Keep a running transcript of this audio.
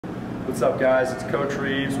What's up guys, it's Coach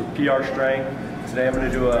Reeves with PR Strength. Today I'm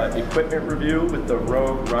going to do an equipment review with the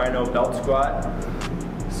Rogue Rhino Belt Squat.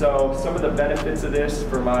 So some of the benefits of this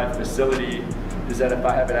for my facility is that if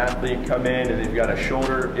I have an athlete come in and they've got a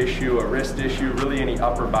shoulder issue, a wrist issue, really any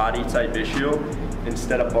upper body type issue,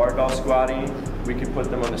 instead of barbell squatting, we can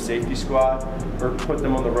put them on the safety squat or put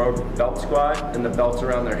them on the Rogue Belt Squat and the belt's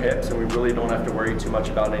around their hips, and we really don't have to worry too much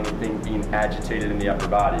about anything being agitated in the upper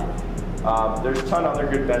body. There's a ton of other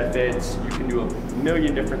good benefits. You can do a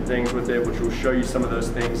million different things with it, which will show you some of those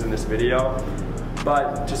things in this video.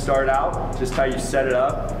 But to start out, just how you set it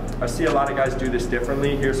up. I see a lot of guys do this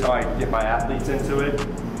differently. Here's how I get my athletes into it.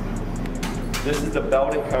 This is the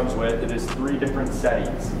belt it comes with. It is 3 different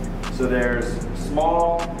settings. So there's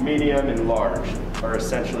small, medium, and large are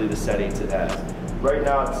essentially the settings it has. Right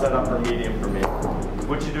now it's set up for medium for me.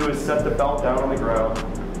 What you do is set the belt down on the ground,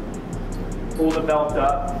 pull the belt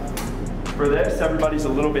up. For this, everybody's a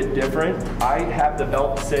little bit different. I have the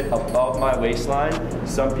belt sit above my waistline.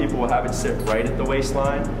 Some people will have it sit right at the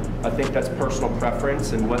waistline. I think that's personal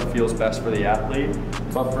preference and what feels best for the athlete.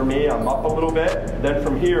 But for me, I'm up a little bit. Then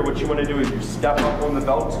from here, what you want to do is you step up on the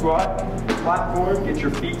belt squat, platform, get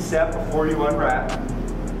your feet set before you unwrap.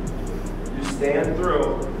 You stand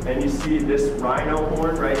through, and you see this rhino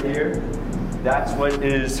horn right here. That's what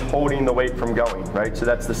is holding the weight from going, right? So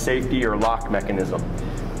that's the safety or lock mechanism.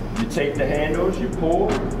 You take the handles, you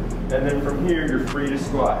pull, and then from here you're free to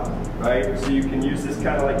squat, right? So you can use this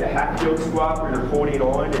kind of like a hack yoke squat where you're holding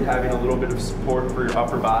on and having a little bit of support for your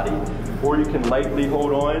upper body, or you can lightly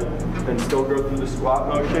hold on and still go through the squat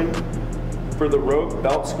motion. For the Rogue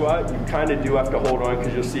Belt Squat, you kind of do have to hold on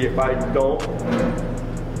because you'll see if I don't,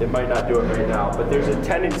 it might not do it right now, but there's a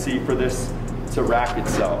tendency for this to rack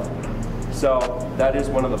itself. So that is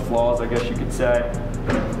one of the flaws, I guess you could say.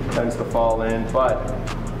 It tends to fall in, but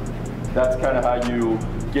that's kind of how you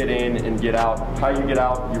get in and get out. How you get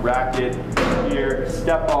out, you rack it here,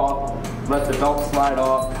 step off, let the belt slide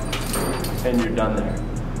off, and you're done there.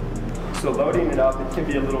 So loading it up, it can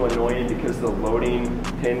be a little annoying because the loading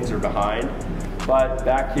pins are behind. But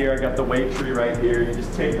back here, I got the weight tree right here. You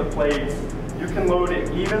just take the plates. You can load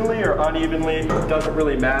it evenly or unevenly. It doesn't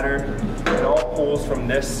really matter. It all pulls from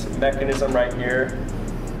this mechanism right here,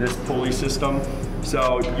 this pulley system.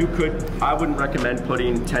 So you could, I wouldn't recommend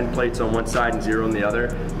putting 10 plates on one side and 0 on the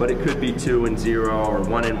other, but it could be 2 and 0 or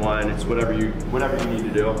 1 and 1. It's whatever you need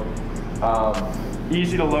to do.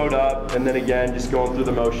 Easy to load up, and then again, just going through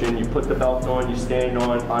the motion. You put the belt on, you stand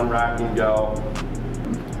on, unrack and go.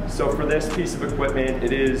 So for this piece of equipment,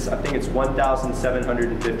 it is, I think it's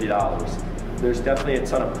 $1,750. There's definitely a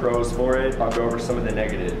ton of pros for it. I'll go over some of the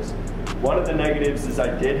negatives. One of the negatives is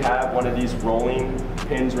I did have one of these rolling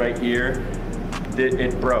pins right here.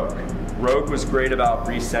 It broke. Rogue was great about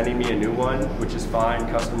resending me a new one, which is fine.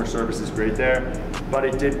 Customer service is great there, but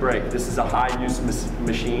it did break. This is a high-use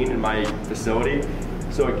machine in my facility,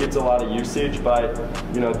 so it gets a lot of usage. But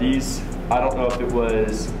you know, these, I don't know if it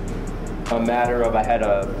was a matter of I had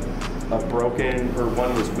a broken or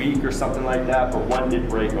one was weak or something like that, but one did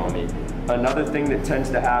break on me. Another thing that tends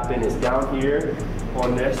to happen is down here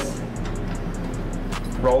on this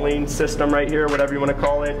rolling system right here, whatever you want to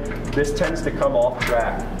call it, this tends to come off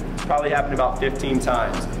track. It's probably happened about 15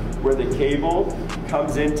 times, where the cable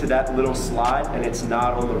comes into that little slot and it's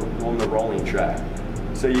not on the rolling track.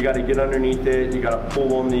 So you got to get underneath it, you got to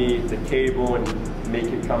pull on the cable and make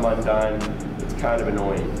it come undone. It's kind of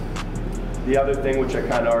annoying. The other thing, which I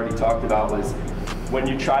kind of already talked about, was when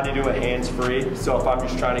you try to do a hands-free. So if I'm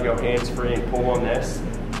just trying to go hands-free and pull on this,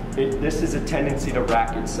 this is a tendency to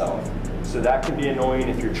rack itself. So that can be annoying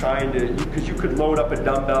if you're trying to, because you could load up a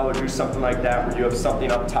dumbbell or do something like that where you have something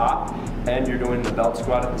up top and you're doing the belt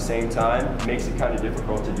squat at the same time. It makes it kind of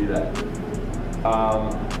difficult to do that.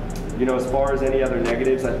 You know, as far as any other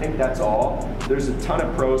negatives, I think that's all. There's a ton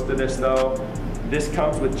of pros to this though. This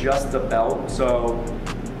comes with just the belt, so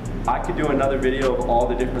I could do another video of all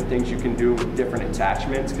the different things you can do with different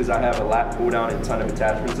attachments, because I have a lat pull down and a ton of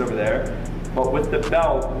attachments over there. But with the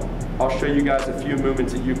belt, I'll show you guys a few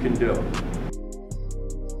movements that you can do.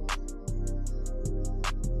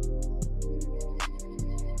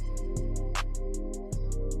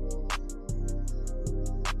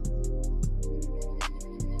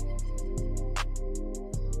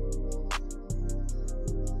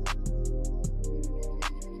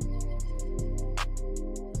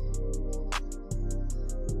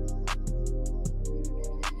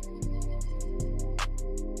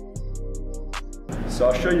 So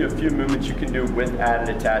I'll show you a few movements you can do with added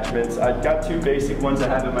attachments. I've got 2 basic ones I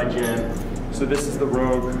have in my gym. So this is the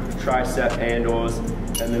Rogue tricep handles,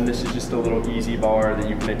 and then this is just a little easy bar that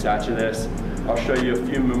you can attach to this. I'll show you a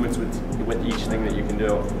few movements with each thing that you can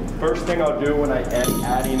do. First thing I'll do when I am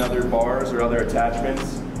adding other bars or other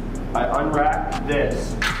attachments, I unrack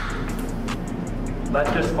this.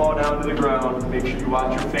 Let this fall down to the ground. Make sure you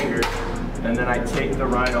watch your fingers. And then I take the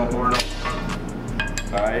Rhino horn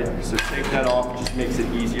off. All right, so take that off. Just makes it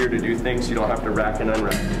easier to do things. You don't have to rack and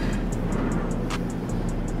unrack.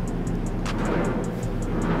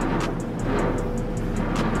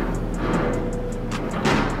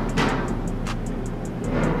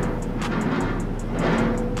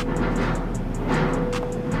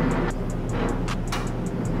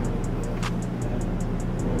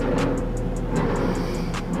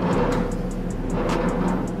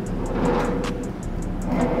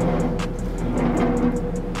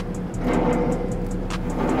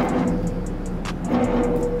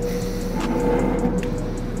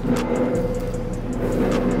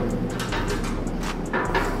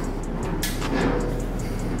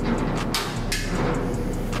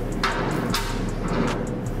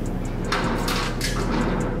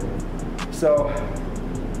 So,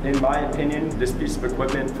 in my opinion, this piece of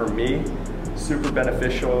equipment for me, super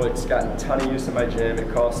beneficial. It's gotten a ton of use in my gym.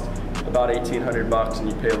 It costs about $1,800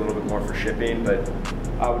 and you pay a little bit more for shipping, but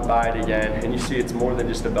I would buy it again. And you see it's more than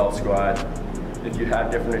just a belt squat. If you have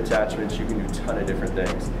different attachments, you can do a ton of different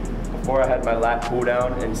things. Before I had my lat pull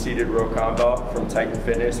down and seated row combo from Titan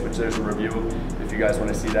Fitness, which there's a review if you guys want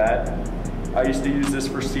to see that. I used to use this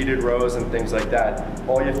for seated rows and things like that.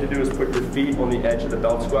 All you have to do is put your feet on the edge of the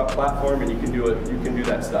belt squat platform and you can do it. You can do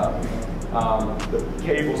that stuff. The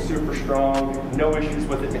cable's super strong, no issues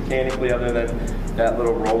with it mechanically other than that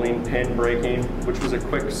little rolling pin breaking, which was a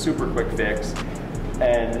quick, super quick fix.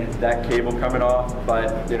 And that cable coming off,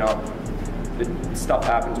 but you know, stuff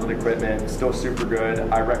happens with equipment. It's still super good.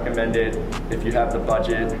 I recommend it. If you have the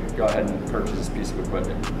budget, go ahead and purchase this piece of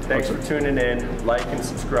equipment. Thanks for tuning in. Like and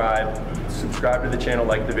subscribe. Subscribe to the channel,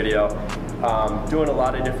 like the video. Doing a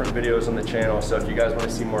lot of different videos on the channel, so if you guys want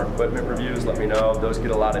to see more equipment reviews, let me know. Those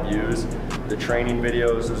get a lot of views. The training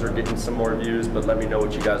videos, those are getting some more views, but let me know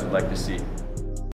what you guys would like to see.